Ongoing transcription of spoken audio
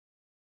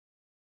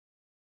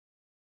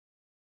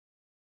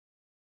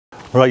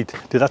Right,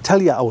 did I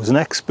tell you I was an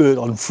expert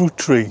on fruit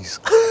trees?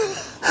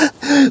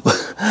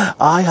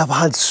 I have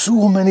had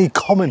so many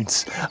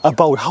comments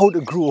about how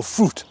to grow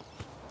fruit.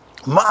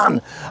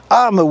 Man,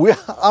 I'm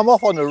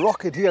off on a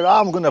rocket here.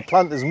 I'm going to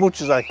plant as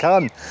much as I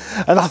can.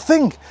 And I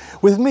think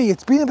with me,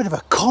 it's been a bit of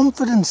a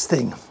confidence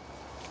thing.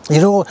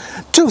 You know,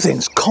 two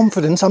things.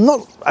 Confidence, I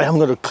haven't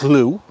got a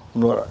clue.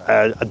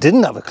 I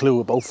didn't have a clue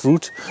about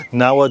fruit.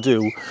 Now I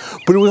do.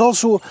 But it was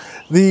also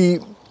the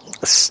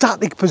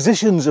static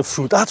positions of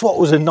fruit. That's what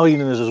was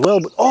annoying us as well.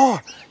 But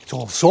oh, it's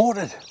all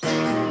sorted.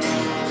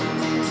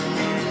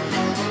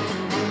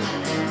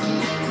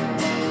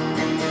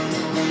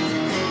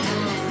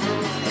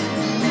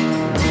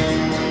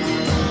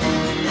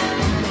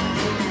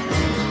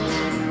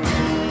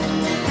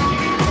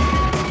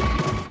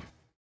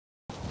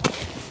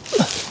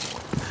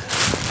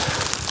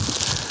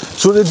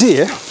 So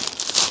today,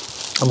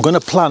 I'm going to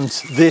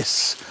plant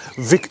this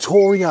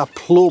Victoria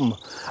plum,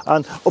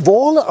 and of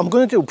all I'm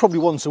going to do probably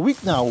once a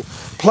week now,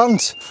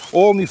 plant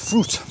all my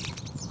fruit.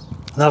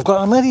 And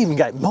I might even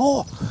get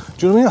more.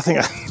 Do you know what I mean?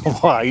 I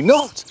think, why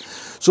not?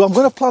 So I'm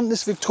going to plant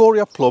this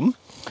Victoria plum,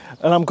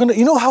 and I'm going to,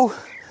 you know how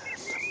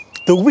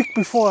the week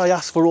before I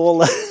asked for all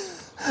the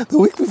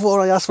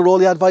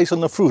advice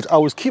on the fruit, I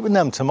was keeping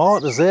them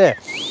tomatoes there.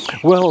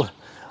 Well,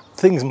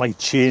 things might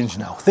change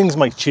now. Things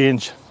might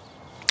change.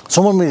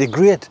 Someone made a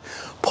great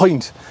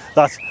point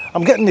that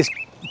I'm getting this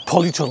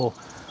polytunnel.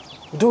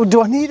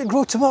 Do I need to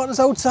grow tomatoes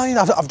outside?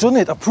 I've done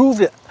it, I've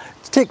proved it,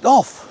 it's ticked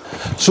off.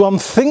 So I'm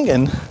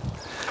thinking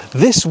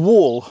this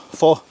wall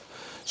for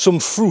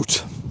some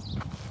fruit.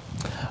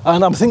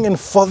 And I'm thinking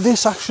for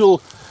this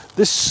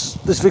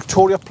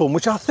Victoria plum,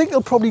 which I think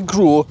will probably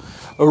grow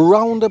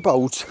around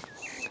about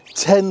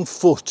 10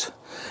 foot.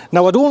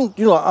 Now I don't,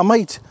 you know, I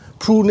might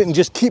prune it and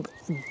just keep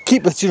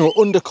it, you know,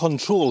 under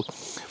control.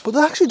 But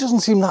there actually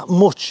doesn't seem that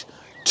much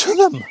to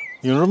them,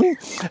 you know what I mean?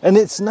 And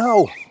it's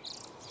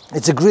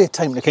a great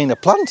time to kind of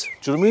plant,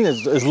 do you know what I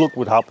mean, as luck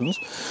would happen.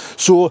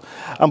 So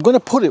I'm going to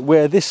put it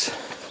where this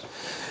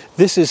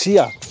is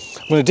here.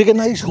 I'm going to dig a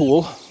nice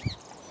hole,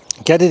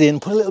 get it in,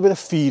 put a little bit of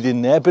feed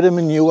in there, a bit of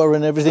manure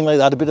and everything like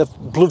that, a bit of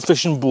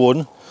bloodfish and bone,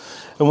 and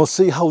we'll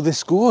see how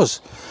this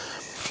goes.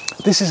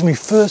 This is my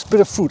first bit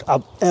of fruit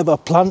I've ever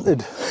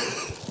planted.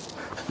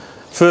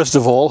 First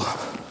of all,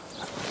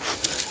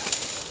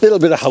 little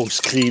bit of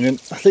house cleaning,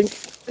 I think,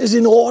 is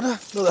in order.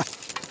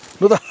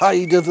 Another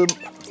hide of them.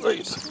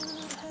 Right.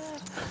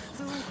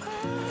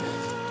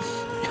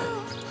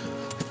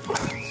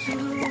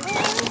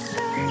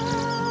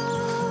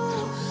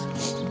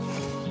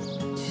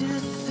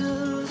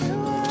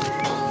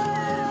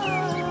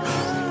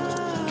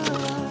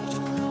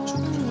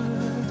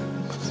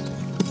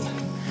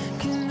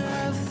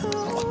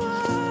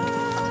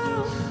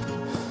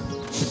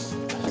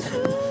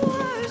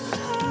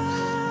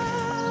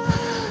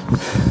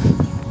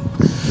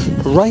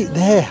 Right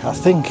there, I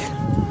think.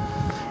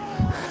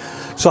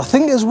 So I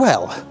think as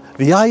well,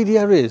 the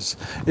idea is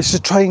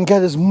to try and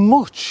get as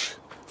much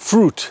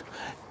fruit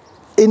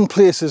in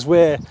places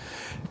where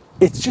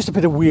it's just a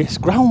bit of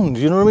waste ground,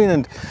 you know what I mean?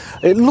 And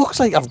it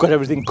looks like I've got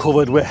everything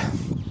covered with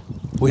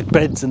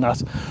beds and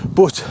that,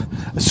 but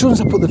as soon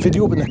as I put the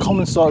video up and the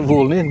comments started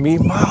rolling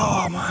in,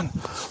 oh man,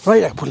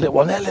 right, I put a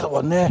little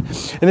one there,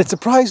 and it's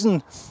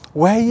surprising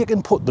where you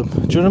can put them,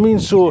 do you know what I mean?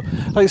 So,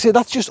 like I say,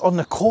 that's just on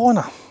the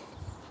corner.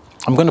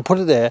 I'm going to put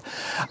it there.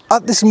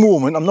 At this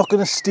moment, I'm not going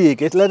to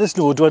stake it. Let us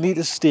know, do I need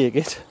to stake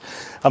it?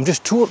 I'm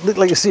just totally,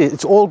 like I say,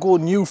 it's all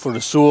going new for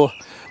us, so,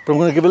 but I'm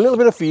going to give it a little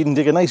bit of feed and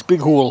dig a nice big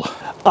hole.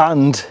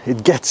 And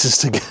it gets us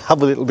to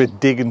have a little bit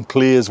dig and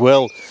play as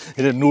well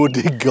in a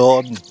no-dig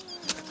garden.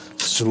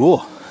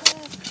 So,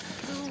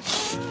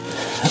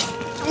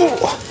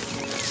 oh.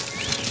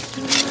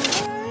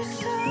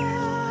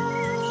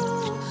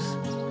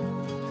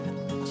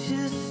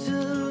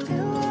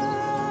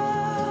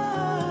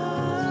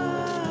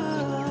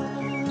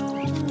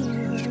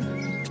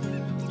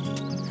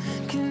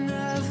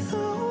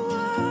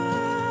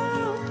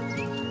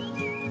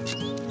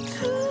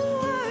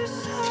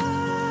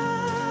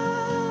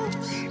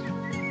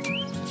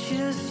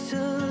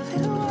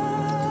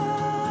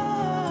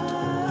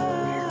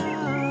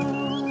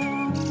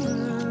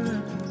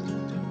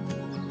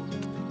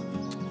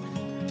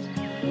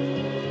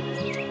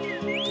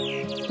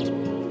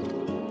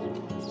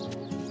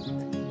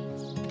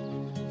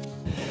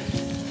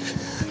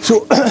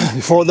 So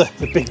before the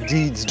big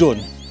deed's done,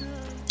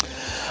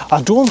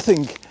 I don't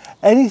think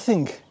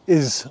anything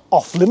is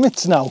off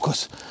limits now,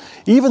 because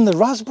even the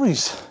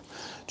raspberries,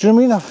 do you know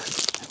what I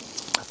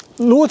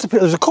mean? Loads of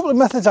people, there's a couple of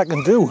methods I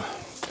can do.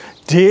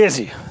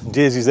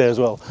 Daisy's there as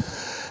well.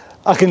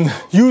 I can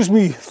use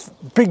me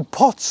big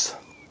pots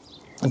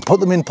and put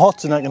them in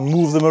pots, and I can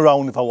move them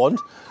around if I want.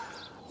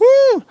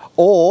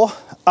 Or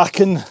I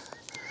can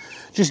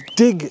just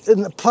dig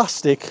in the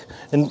plastic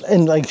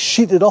and like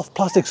sheet it off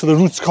plastic so the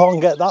roots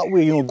can't get that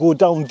way, you know, go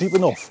down deep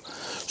enough.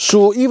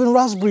 So even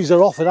raspberries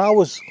are off, and that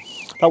was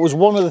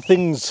one of the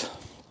things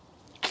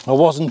I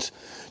wasn't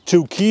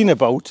too keen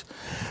about.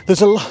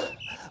 There's a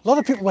lot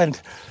of people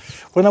went,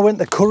 when I went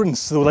to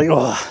currants, they were like,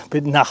 oh, a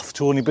bit naff,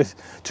 Tony, a bit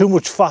too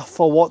much faff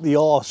for what they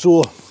are.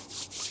 So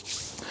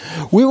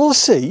we will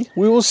see,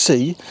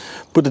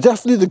 but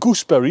definitely the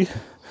gooseberry.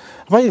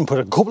 I might even put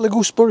a couple of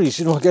gooseberries,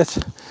 you know,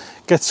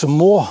 get some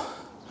more.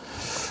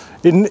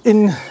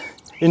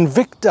 In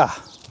Victor,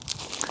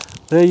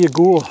 there you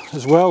go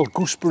as well,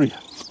 gooseberry.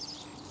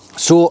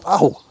 So,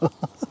 ow,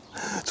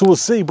 so we'll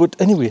see, but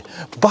anyway,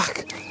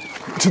 back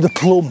to the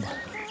plum.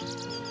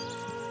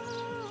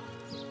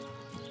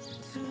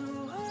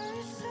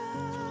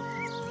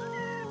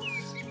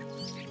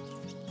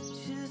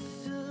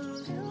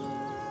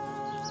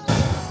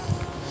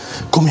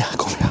 Come here.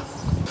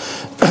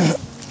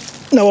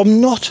 Now, I'm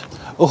not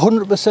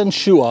 100%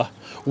 sure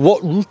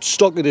what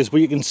rootstock it is, but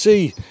you can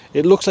see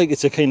it looks like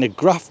it's a kind of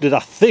grafted, I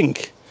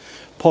think,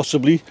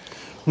 possibly,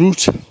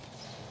 root.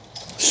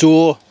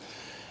 So,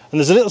 and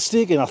there's a little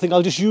stake in. I think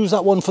I'll just use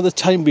that one for the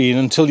time being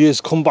until you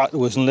come back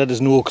to us and let us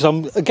know, because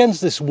I'm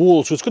against this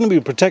wall, so it's going to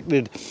be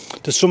protected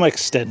to some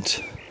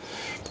extent.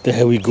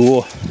 There we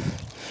go.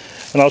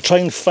 And I'll try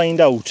and find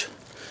out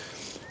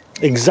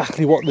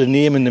exactly what the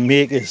name and the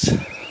make is.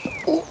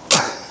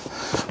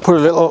 Put a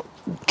little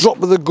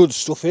drop of the good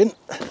stuff in.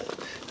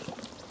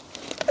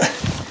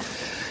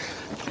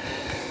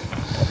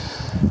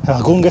 And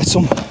I'll go and get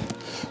some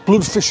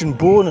bloodfish and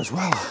bone as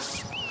well.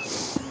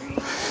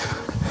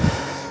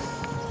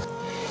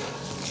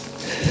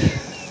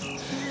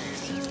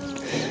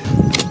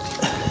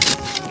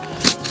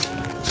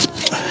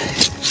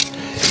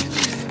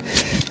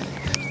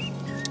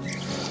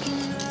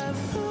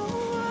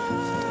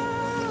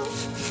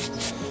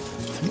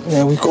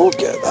 There we go,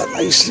 get that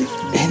nicely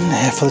in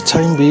there for the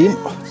time being.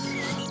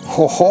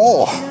 Ho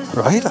ho!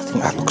 Right, I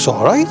think that looks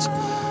alright.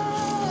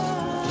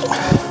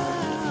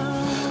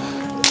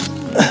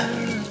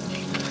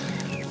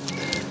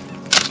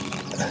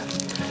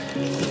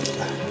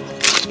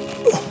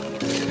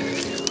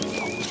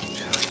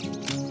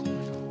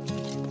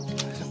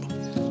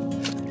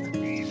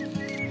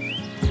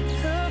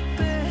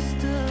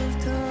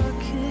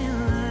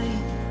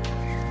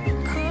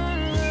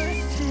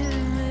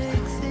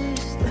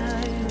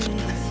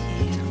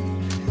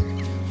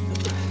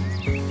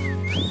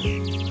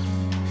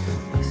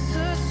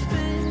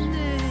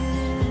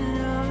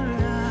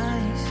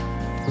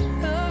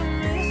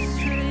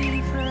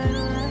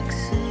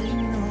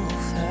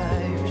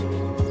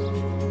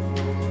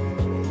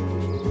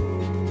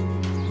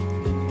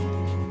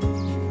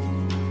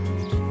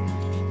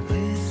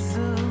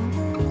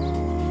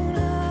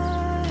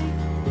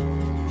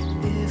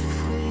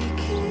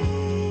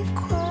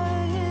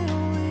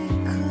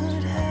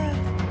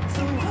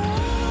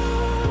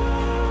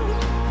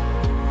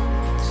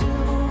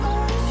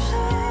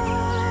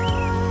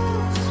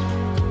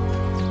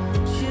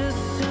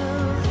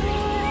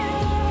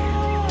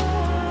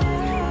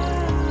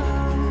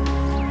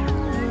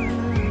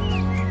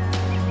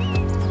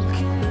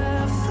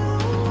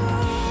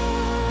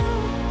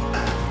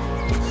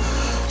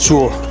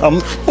 So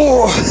I'm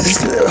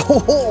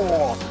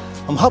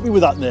happy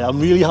with that there. I'm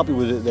really happy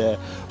with it there.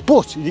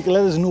 But you can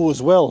let us know as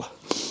well.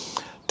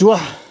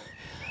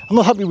 I'm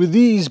not happy with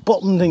these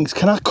bottom things.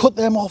 Can I cut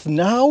them off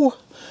now,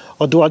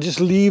 or do I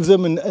just leave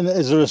them? And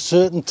is there a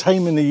certain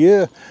time in the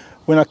year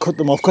when I cut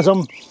them off? Because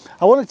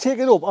I want to take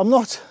it up. I'm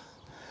not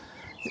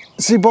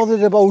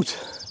bothered about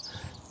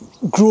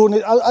growing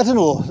it. I don't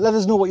know. Let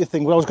us know what you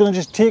think. But I was going to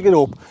just take it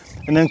up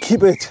and then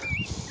keep it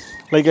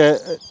like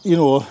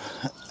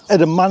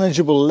at a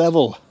manageable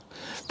level.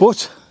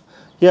 But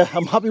yeah,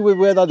 I'm happy with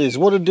where that is.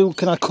 What to do?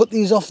 Can I cut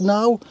these off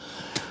now?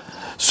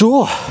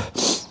 So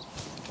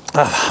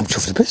I'm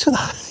chuffed a bit with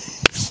that.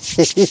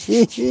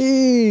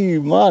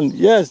 Man,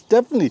 yes,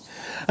 definitely.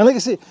 And like I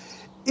say,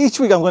 each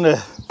week I'm going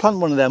to plant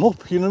one of them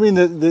up, you know what I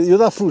mean, the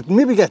other fruit,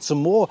 maybe get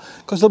some more,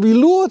 because there'll be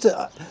loads.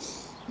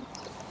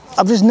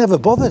 I've just never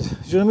bothered,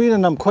 you know what I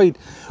mean? And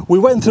we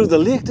went through the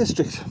Lake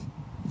District,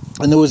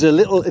 and there was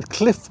at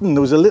Clifton,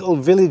 there was a little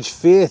village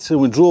fete,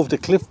 and we drove to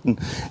Clifton,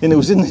 and it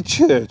was in the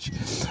church,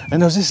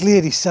 and there was this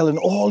lady selling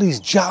all these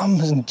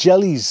jams and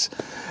jellies,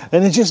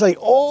 and it's just like,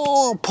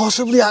 oh,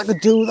 possibly I could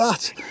do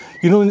that,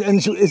 you know, and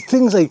it's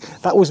things like,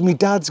 that was me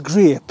dad's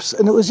grapes,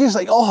 and it was just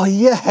like, oh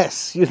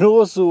yes, you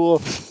know, so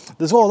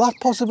there's all that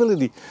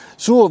possibility.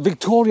 So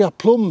Victoria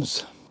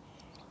plums,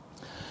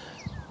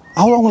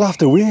 how long will I have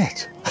to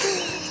wait?